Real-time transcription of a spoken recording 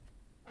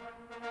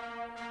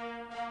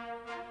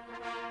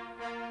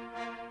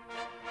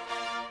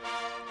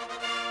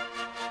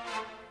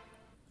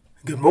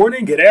Good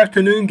morning, good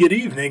afternoon, good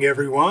evening,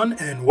 everyone,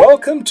 and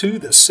welcome to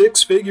the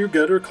Six Figure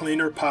Gutter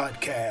Cleaner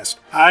Podcast.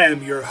 I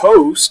am your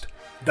host,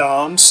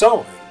 Don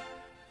Sulling.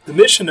 The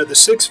mission of the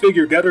Six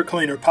Figure Gutter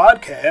Cleaner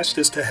Podcast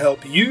is to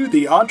help you,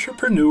 the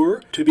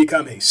entrepreneur, to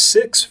become a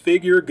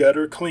six-figure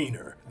gutter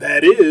cleaner.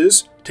 That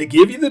is, to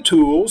give you the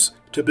tools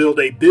to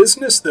build a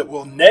business that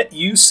will net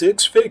you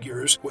six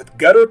figures with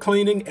gutter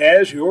cleaning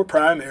as your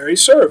primary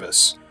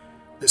service.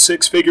 The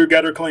Six Figure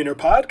Gutter Cleaner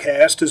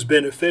Podcast is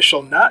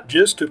beneficial not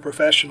just to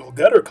professional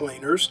gutter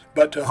cleaners,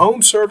 but to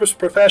home service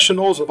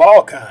professionals of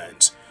all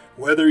kinds.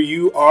 Whether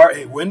you are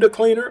a window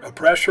cleaner, a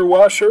pressure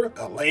washer,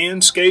 a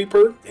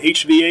landscaper,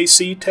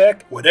 HVAC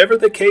tech, whatever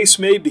the case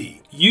may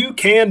be, you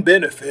can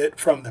benefit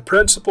from the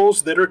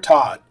principles that are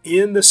taught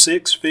in the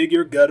Six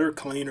Figure Gutter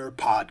Cleaner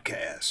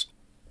Podcast.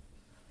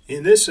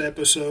 In this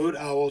episode,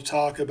 I will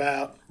talk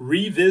about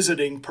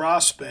revisiting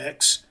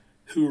prospects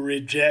who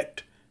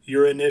reject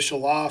your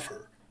initial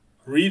offer.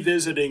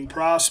 Revisiting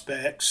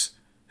prospects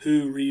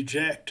who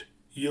reject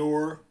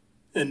your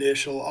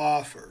initial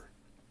offer.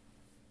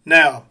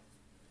 Now,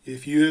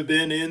 if you have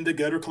been in the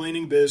gutter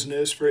cleaning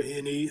business for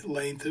any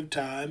length of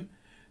time,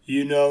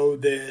 you know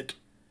that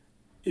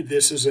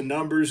this is a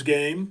numbers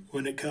game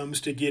when it comes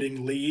to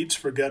getting leads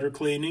for gutter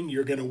cleaning.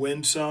 You're going to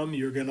win some,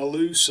 you're going to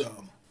lose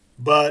some.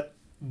 But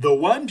the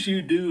ones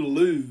you do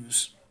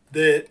lose,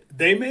 that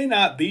they may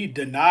not be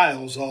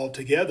denials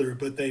altogether,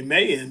 but they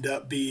may end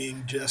up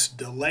being just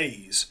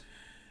delays.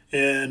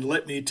 And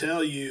let me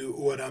tell you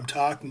what I'm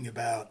talking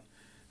about.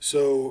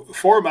 So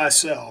for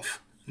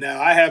myself,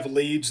 now I have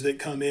leads that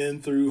come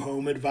in through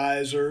Home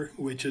Advisor,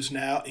 which is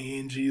now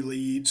Angie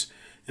Leads.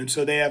 And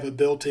so they have a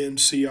built-in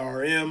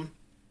CRM.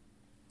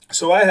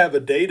 So I have a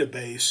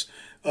database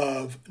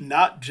of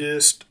not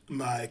just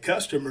my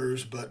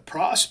customers, but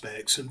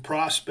prospects and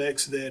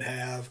prospects that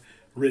have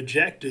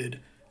rejected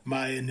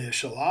my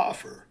initial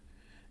offer.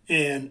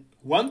 And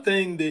one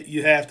thing that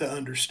you have to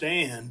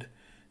understand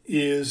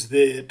is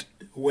that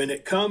when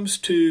it comes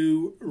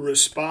to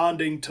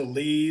responding to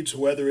leads,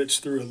 whether it's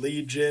through a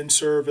lead gen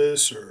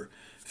service or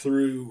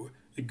through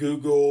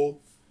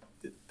Google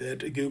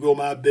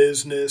My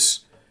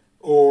Business,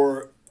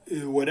 or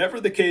whatever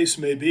the case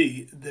may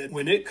be, that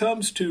when it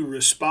comes to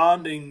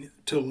responding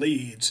to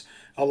leads,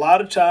 a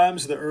lot of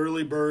times the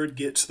early bird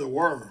gets the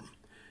worm.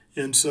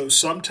 And so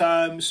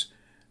sometimes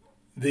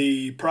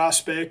the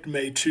prospect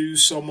may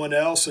choose someone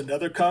else,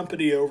 another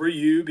company over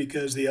you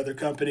because the other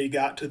company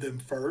got to them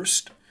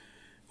first.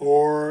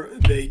 Or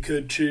they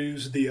could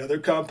choose the other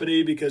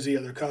company because the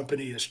other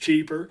company is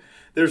cheaper.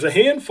 There's a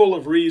handful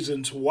of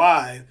reasons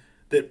why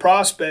that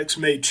prospects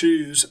may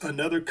choose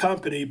another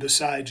company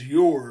besides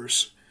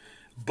yours.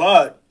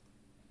 But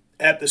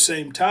at the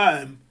same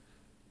time,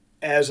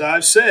 as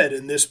I've said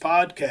in this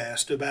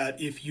podcast about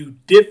if you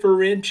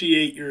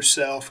differentiate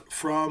yourself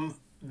from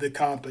the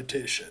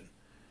competition,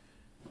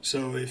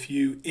 so if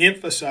you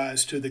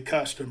emphasize to the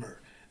customer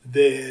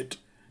that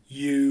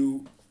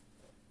you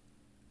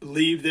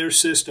leave their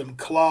system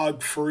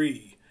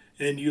clog-free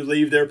and you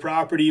leave their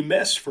property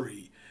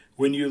mess-free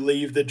when you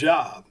leave the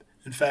job.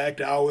 In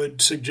fact, I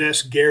would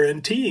suggest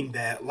guaranteeing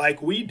that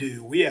like we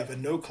do. We have a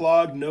no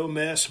clog, no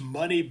mess,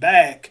 money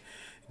back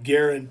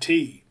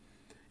guarantee.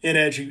 And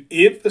as you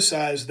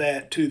emphasize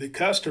that to the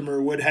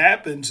customer, what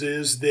happens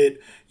is that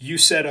you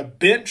set a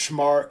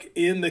benchmark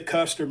in the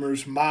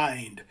customer's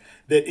mind,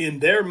 that in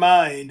their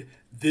mind,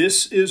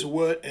 this is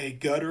what a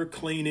gutter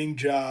cleaning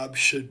job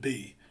should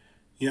be.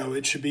 You know,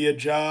 it should be a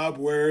job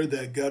where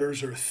the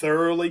gutters are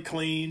thoroughly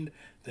cleaned,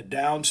 the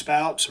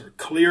downspouts are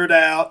cleared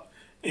out,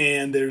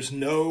 and there's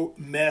no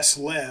mess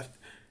left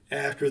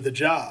after the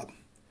job.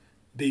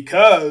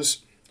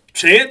 Because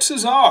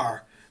chances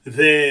are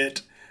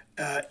that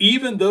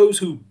even those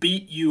who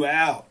beat you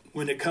out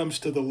when it comes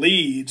to the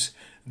leads,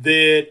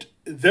 that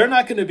they're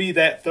not going to be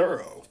that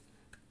thorough.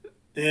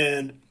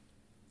 And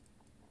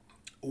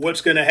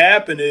what's going to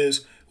happen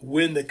is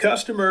when the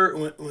customer,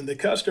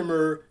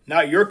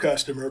 not your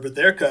customer, but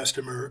their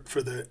customer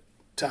for the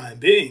time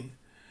being,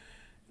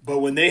 but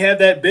when they have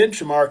that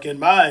benchmark in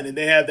mind and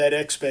they have that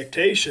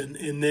expectation,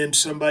 and then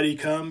somebody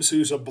comes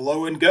who's a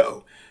blow and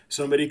go,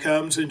 somebody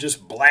comes and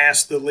just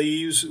blasts the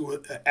leaves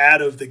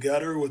out of the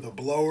gutter with a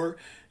blower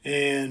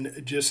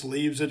and just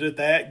leaves it at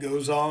that,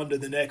 goes on to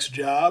the next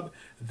job,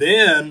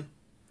 then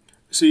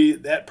see,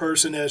 that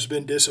person has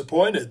been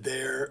disappointed.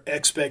 Their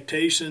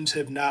expectations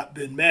have not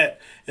been met.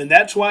 And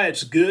that's why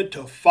it's good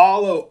to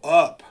follow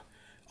up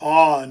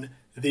on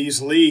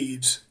these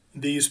leads,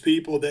 these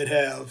people that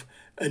have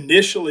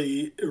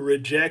initially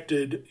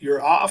rejected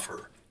your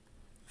offer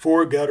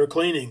for gutter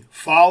cleaning.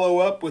 Follow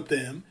up with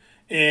them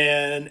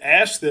and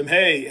ask them,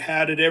 hey,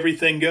 how did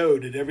everything go?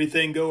 Did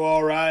everything go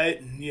all right?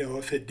 And,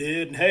 if it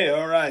did, and hey,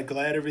 all right,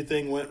 glad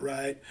everything went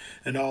right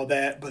and all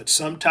that. But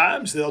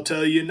sometimes they'll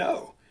tell you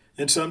no.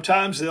 And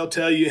sometimes they'll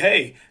tell you,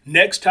 hey,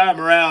 next time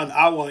around,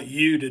 I want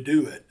you to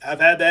do it. I've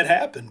had that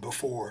happen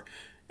before.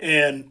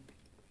 And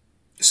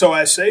so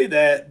I say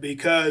that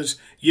because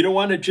you don't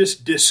want to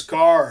just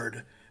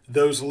discard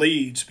those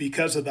leads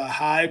because of the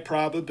high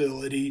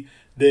probability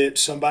that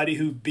somebody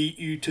who beat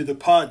you to the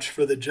punch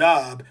for the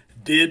job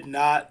did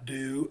not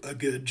do a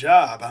good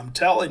job. I'm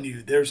telling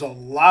you, there's a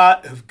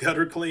lot of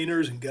gutter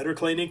cleaners and gutter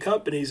cleaning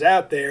companies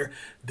out there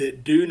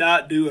that do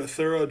not do a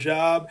thorough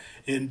job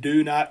and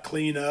do not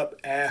clean up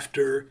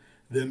after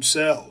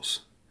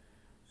themselves.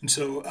 And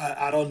so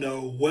I don't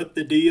know what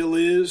the deal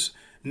is.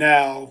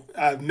 Now,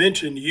 I've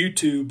mentioned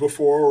YouTube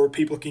before, where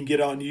people can get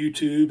on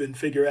YouTube and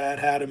figure out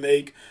how to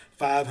make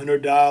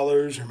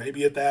 $500 or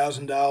maybe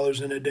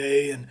 $1,000 in a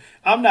day. And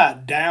I'm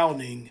not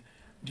downing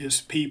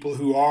just people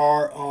who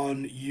are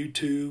on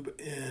YouTube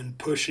and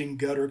pushing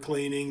gutter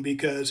cleaning,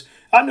 because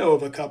I know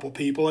of a couple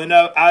people, and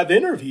I've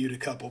interviewed a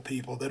couple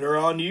people that are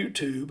on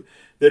YouTube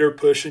that are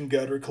pushing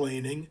gutter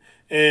cleaning,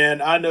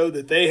 and I know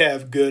that they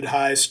have good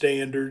high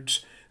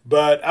standards,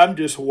 but I'm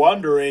just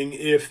wondering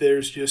if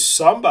there's just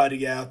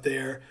somebody out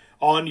there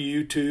on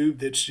YouTube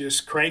that's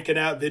just cranking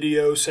out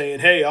videos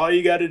saying, hey, all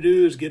you got to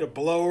do is get a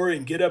blower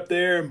and get up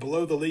there and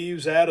blow the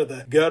leaves out of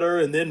the gutter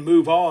and then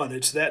move on.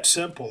 It's that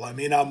simple. I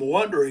mean, I'm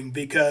wondering,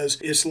 because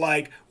it's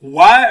like,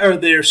 why are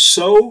there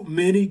so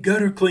many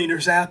gutter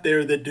cleaners out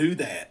there that do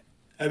that?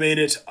 I mean,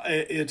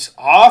 it's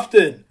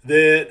often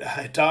that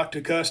I talk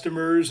to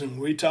customers and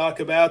we talk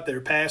about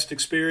their past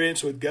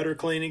experience with gutter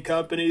cleaning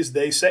companies.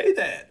 They say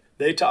that.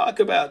 They talk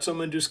about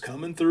someone just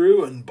coming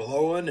through and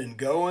blowing and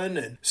going.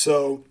 And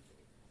so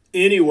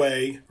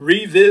anyway,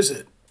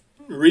 revisit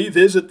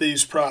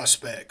these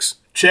prospects.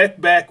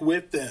 Check back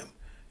with them.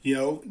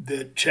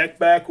 Check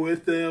back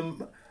with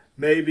them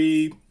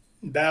maybe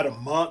about a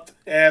month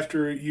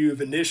after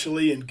you've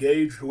initially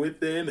engaged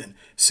with them, and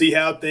see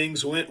how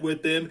things went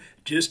with them,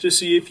 just to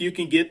see if you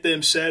can get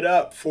them set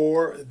up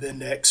for the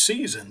next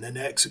season, the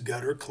next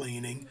gutter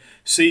cleaning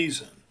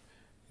season.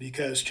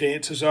 Because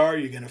chances are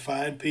you're going to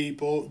find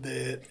people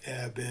that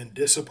have been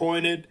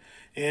disappointed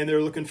and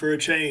they're looking for a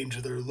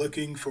change. They're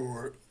looking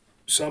for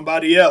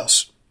somebody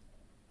else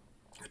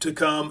to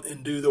come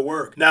and do the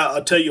work. Now,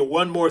 I'll tell you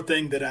one more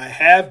thing that I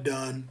have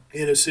done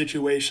in a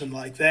situation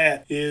like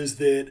that is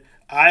that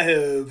I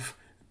have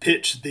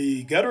pitched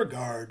the gutter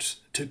guards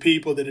to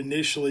people that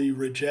initially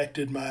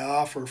rejected my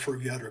offer for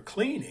gutter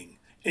cleaning.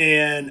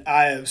 And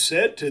I have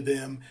said to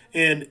them,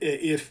 and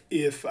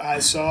if I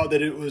saw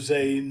that it was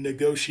a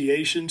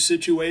negotiation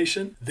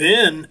situation,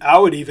 then I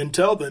would even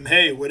tell them,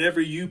 hey, whatever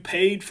you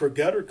paid for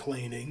gutter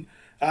cleaning,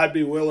 I'd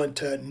be willing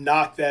to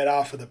knock that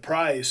off of the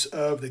price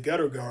of the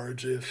gutter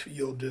guards if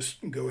you'll just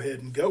go ahead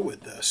and go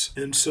with this.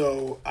 And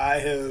so I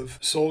have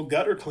sold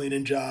gutter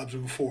cleaning jobs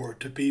before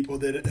to people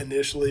that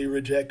initially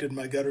rejected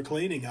my gutter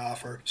cleaning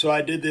offer. So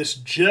I did this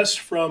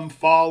just from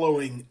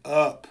following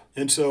up.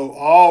 And so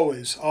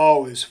always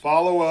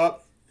follow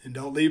up, and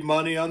don't leave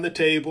money on the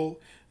table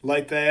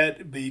like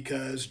that,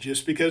 because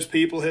just because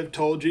people have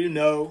told you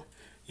no,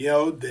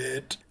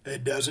 that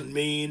it doesn't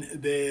mean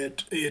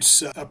that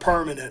it's a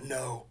permanent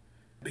no.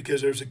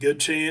 Because there's a good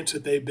chance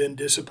that they've been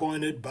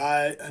disappointed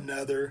by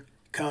another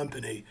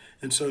company.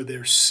 And so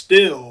they're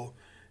still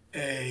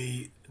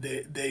they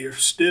are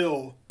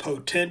still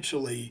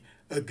potentially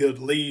a good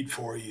lead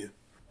for you.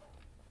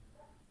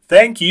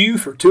 Thank you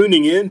for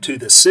tuning in to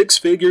the Six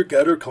Figure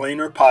Gutter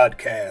Cleaner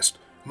podcast.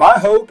 My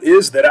hope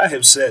is that I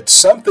have said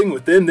something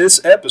within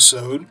this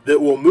episode that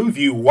will move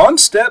you one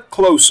step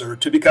closer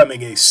to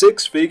becoming a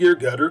six-figure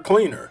gutter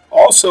cleaner.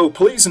 Also,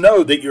 please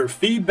know that your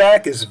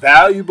feedback is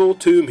valuable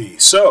to me.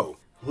 So,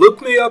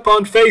 look me up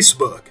on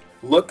Facebook,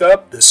 look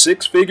up the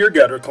Six Figure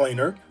Gutter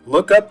Cleaner,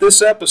 look up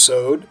this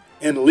episode,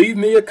 and leave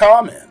me a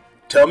comment.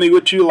 Tell me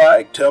what you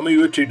like, tell me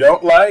what you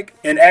don't like,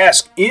 and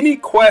ask any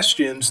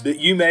questions that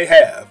you may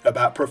have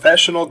about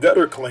professional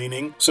gutter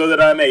cleaning so that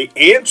I may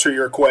answer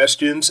your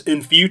questions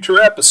in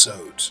future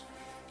episodes.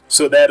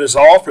 So that is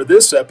all for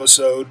this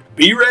episode.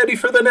 Be ready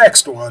for the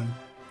next one,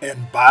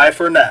 and bye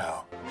for now.